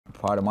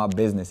Part of my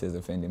business is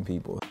offending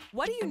people.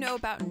 What do you know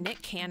about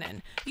Nick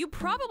Cannon? You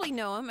probably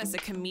know him as a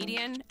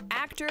comedian,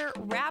 actor,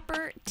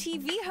 rapper,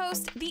 TV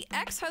host, the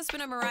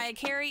ex-husband of Mariah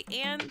Carey,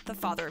 and the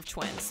father of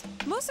twins.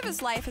 Most of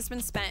his life has been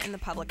spent in the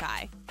public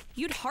eye.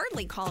 You'd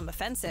hardly call him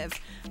offensive,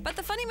 but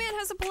the funny man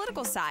has a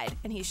political side,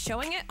 and he's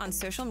showing it on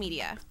social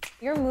media.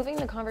 You're moving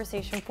the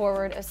conversation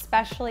forward,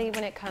 especially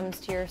when it comes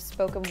to your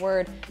spoken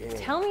word. Yeah.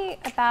 Tell me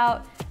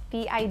about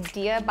the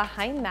idea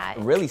behind that.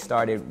 It really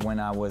started when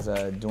I was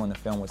doing the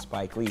film with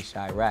Spike Lee,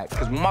 Chirac.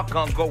 Cause when my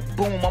gun go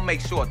boom, I'll make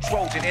sure a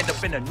Trojan end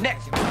up in the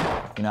next.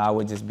 You know, I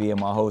would just be in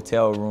my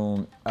hotel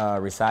room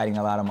reciting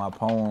a lot of my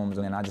poems,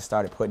 and I just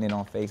started putting it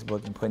on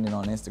Facebook and putting it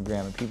on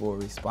Instagram, and people were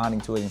responding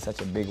to it in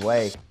such a big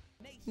way.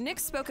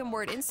 Nick's spoken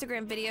word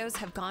Instagram videos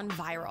have gone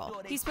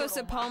viral. He's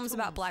posted poems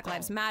about Black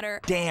Lives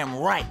Matter. Damn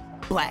right,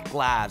 Black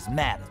Lives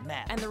Matter.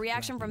 And the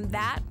reaction from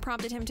that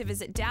prompted him to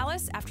visit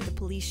Dallas after the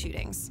police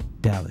shootings.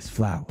 Dallas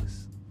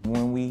Flowers.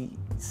 When we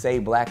say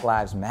Black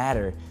Lives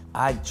Matter,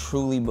 I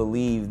truly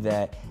believe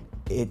that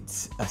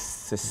it's a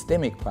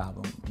systemic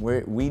problem.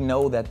 We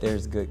know that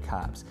there's good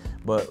cops,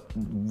 but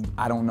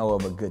I don't know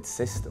of a good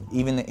system.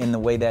 Even in the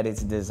way that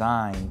it's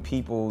designed,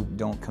 people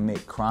don't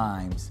commit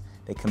crimes.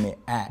 They commit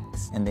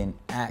acts, and then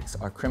acts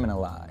are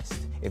criminalized.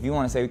 If you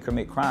want to say we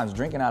commit crimes,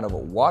 drinking out of a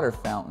water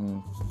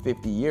fountain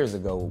 50 years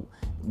ago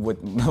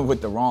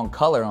with the wrong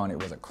color on it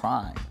was a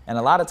crime. And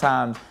a lot of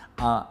times,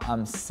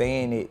 I'm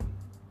saying it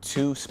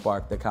to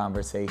spark the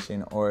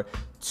conversation or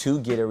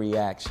to get a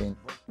reaction.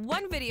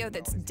 One video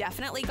that's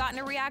definitely gotten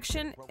a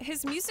reaction,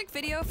 his music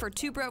video for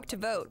Too Broke to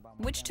Vote,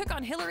 which took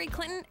on Hillary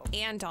Clinton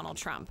and Donald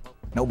Trump.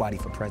 Nobody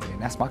for president,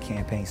 that's my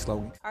campaign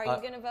slogan. Are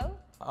you gonna vote?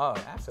 Oh,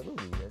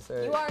 absolutely.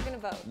 You are gonna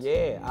vote?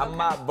 Yeah, I'm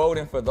not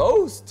voting for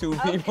those two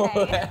people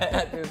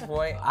at this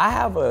point. I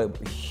have a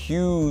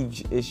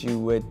huge issue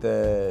with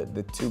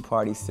the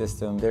two-party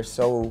system. They're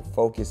so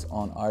focused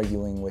on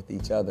arguing with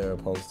each other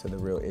opposed to the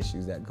real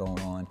issues that go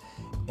on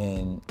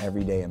in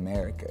everyday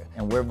America.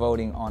 And we're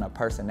voting on a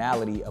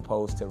personality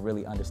opposed to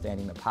really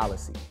understanding the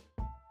policy.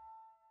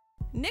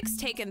 Nick's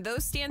taken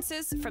those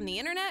stances from the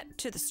internet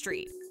to the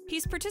street.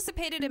 He's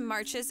participated in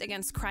marches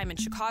against crime in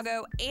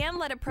Chicago and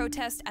led a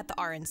protest at the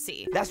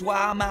RNC. That's why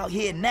I'm out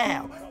here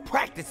now,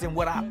 practicing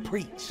what I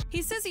preach.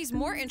 He says he's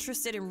more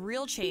interested in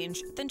real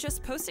change than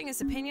just posting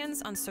his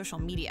opinions on social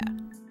media.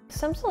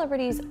 Some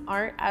celebrities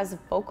aren't as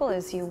vocal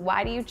as you.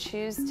 Why do you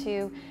choose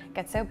to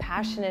get so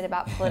passionate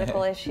about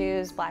political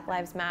issues, Black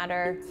Lives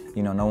Matter?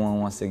 You know, no one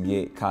wants to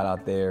get caught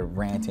out there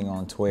ranting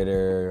on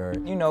Twitter. Or,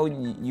 you know,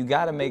 you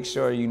gotta make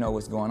sure you know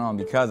what's going on,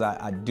 because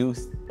I do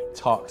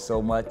talk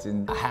so much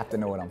and I have to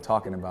know what I'm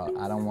talking about.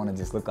 I don't want to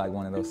just look like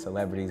one of those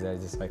celebrities that are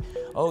just like,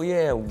 oh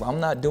yeah, I'm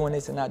not doing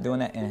this and not doing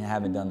that, and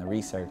haven't done the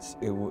research.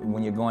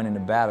 When you're going into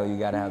battle, you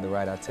gotta have the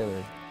right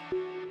artillery.